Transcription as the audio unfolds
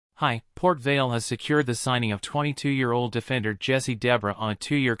Hi, Port Vale has secured the signing of 22-year-old defender Jesse Debrah on a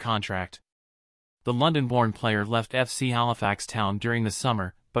 2-year contract. The London-born player left FC Halifax Town during the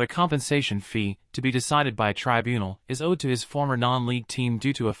summer, but a compensation fee, to be decided by a tribunal, is owed to his former non-league team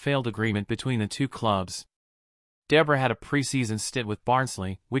due to a failed agreement between the two clubs. Debrah had a pre-season stint with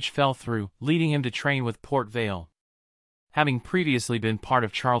Barnsley, which fell through, leading him to train with Port Vale. Having previously been part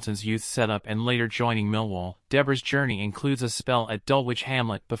of Charlton's youth setup and later joining Millwall, Debrah's journey includes a spell at Dulwich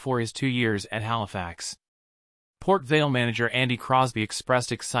Hamlet before his 2 years at Halifax. Port Vale manager Andy Crosby expressed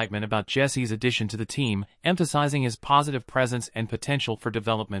excitement about Jesse's addition to the team, emphasizing his positive presence and potential for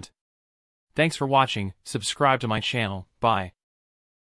development. Thanks for watching, subscribe to my channel, bye.